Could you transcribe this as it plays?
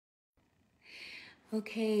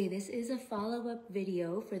Okay, this is a follow-up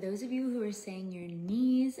video for those of you who are saying your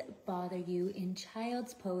knees bother you in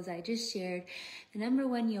child's pose. I just shared the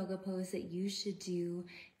 #1 yoga pose that you should do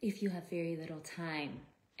if you have very little time.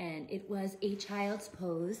 And it was a child's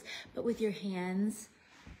pose, but with your hands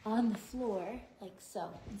on the floor, like so.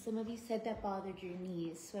 And some of you said that bothered your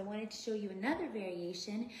knees. So I wanted to show you another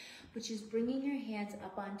variation, which is bringing your hands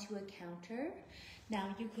up onto a counter.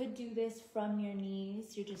 Now you could do this from your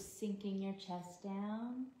knees. You're just sinking your chest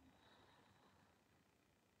down.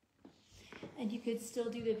 And you could still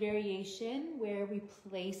do the variation where we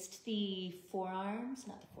placed the forearms,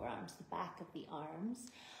 not the forearms, the back of the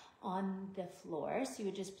arms on the floor. So you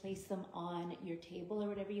would just place them on your table or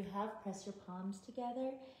whatever you have, press your palms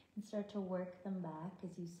together and start to work them back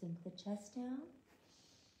as you sink the chest down.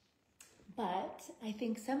 But I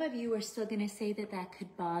think some of you are still going to say that that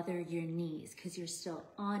could bother your knees because you're still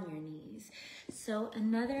on your knees. So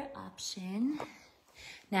another option.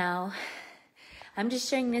 Now, I'm just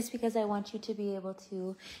sharing this because I want you to be able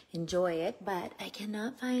to enjoy it, but I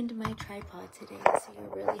cannot find my tripod today, so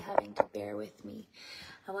you're really having to bear with me.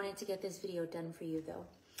 I wanted to get this video done for you though.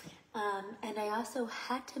 And I also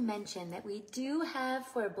had to mention that we do have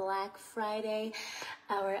for Black Friday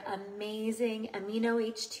our amazing Amino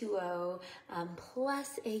H2O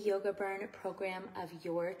plus a YogaBURN program of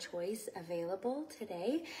your choice available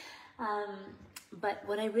today. But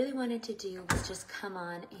what I really wanted to do was just come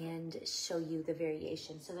on and show you the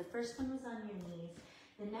variation. So the first one was on your knees.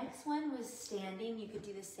 The next one was standing. You could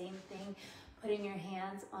do the same thing, putting your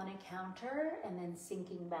hands on a counter and then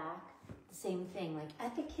sinking back. The same thing, like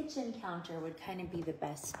at the kitchen counter would kind of be the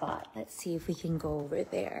best spot. Let's see if we can go over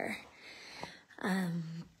there.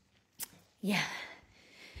 Yeah.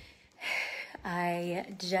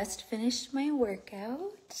 I just finished my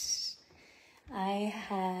workout. I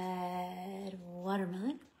had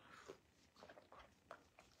watermelon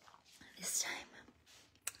this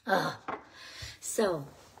time. So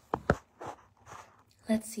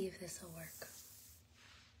let's see if this will work.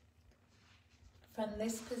 From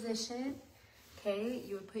this position, okay,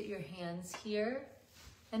 you would put your hands here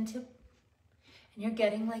and you're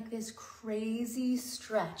getting like this crazy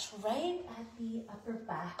stretch right at the upper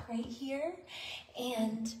back right here.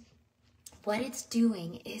 And what it's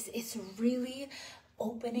doing is it's really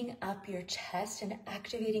opening up your chest and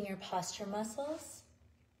activating your posture muscles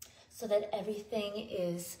so that everything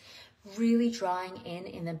is really drawing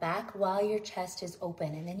in the back while your chest is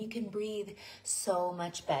open, and then you can breathe so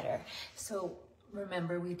much better. So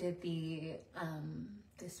remember, we did the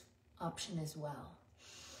this option as well.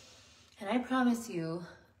 And I promise you,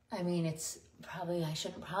 I mean, it's probably, I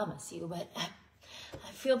shouldn't promise you, but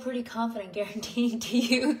I feel pretty confident guaranteeing to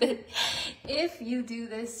you that if you do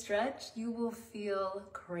this stretch, you will feel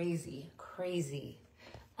crazy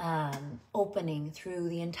opening through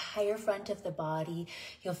the entire front of the body.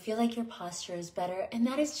 You'll feel like your posture is better. And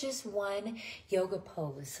that is just one yoga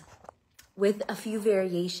pose with a few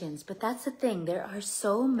variations. But that's the thing, there are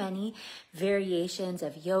so many variations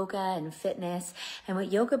of yoga and fitness. And what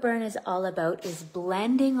YogaBURN is all about is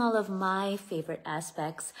blending all of my favorite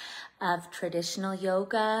aspects of traditional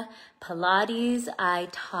yoga, Pilates. I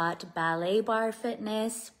taught ballet bar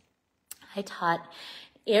fitness. I taught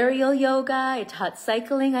aerial yoga. I taught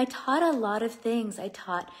cycling. I taught a lot of things. I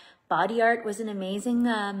taught body art, was an amazing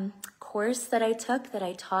course that I took, that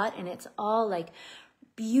I taught, and it's all like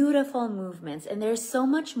beautiful movements. And there's so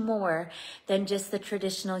much more than just the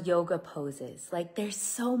traditional yoga poses. Like there's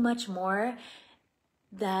so much more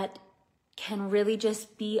that can really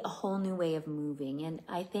just be a whole new way of moving. And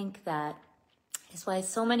I think that is why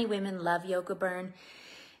so many women love YogaBURN.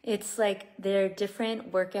 It's like they're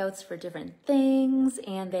different workouts for different things,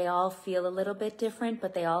 and they all feel a little bit different,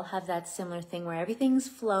 but they all have that similar thing where everything's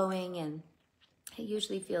flowing and it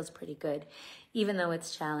usually feels pretty good, even though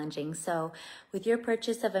it's challenging. So with your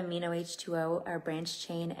purchase of Amino H2O, our branched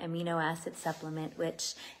chain amino acid supplement,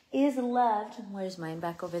 which is loved, where's mine,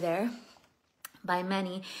 back over there, by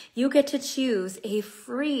many, you get to choose a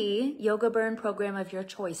free YogaBURN program of your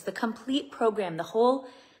choice, the complete program, the whole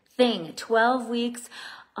thing, 12 weeks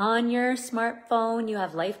on your smartphone. You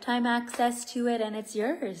have lifetime access to it, and it's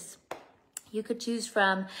yours. You could choose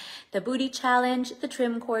from the Booty Challenge, the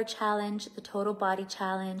Trim Core Challenge, the Total Body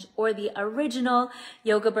Challenge, or the original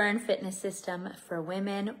YogaBURN fitness system for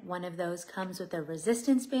women. One of those comes with a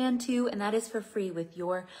resistance band too, and that is for free with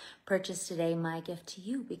your purchase today. My gift to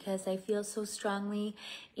you, because I feel so strongly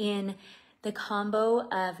in the combo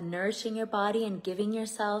of nourishing your body and giving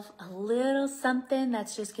yourself a little something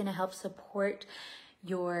that's just going to help support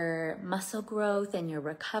your muscle growth and your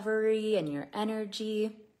recovery and your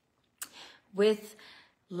energy. With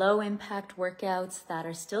low impact workouts that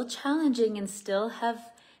are still challenging and still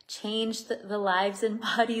have changed the lives and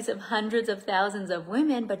bodies of hundreds of thousands of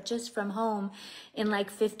women, but just from home in like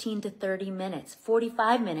 15 to 30 minutes,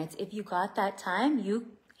 45 minutes. If you got that time, you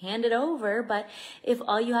hand it over. But if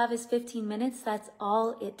all you have is 15 minutes, that's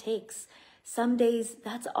all it takes. Some days,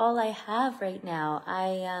 that's all I have right now.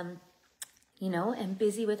 I, am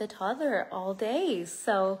busy with a toddler all day.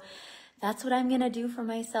 So that's what I'm going to do for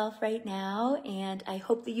myself right now. And I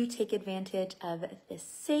hope that you take advantage of this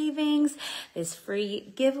savings, this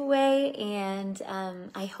free giveaway. And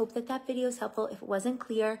I hope that that video is helpful. If it wasn't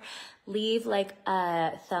clear, leave like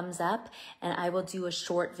a thumbs up and I will do a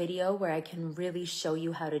short video where I can really show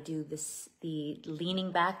you how to do this, the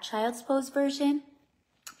leaning back child's pose version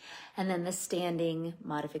and then the standing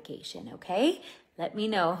modification. Okay? Let me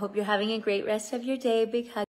know. Hope you're having a great rest of your day. Big hug.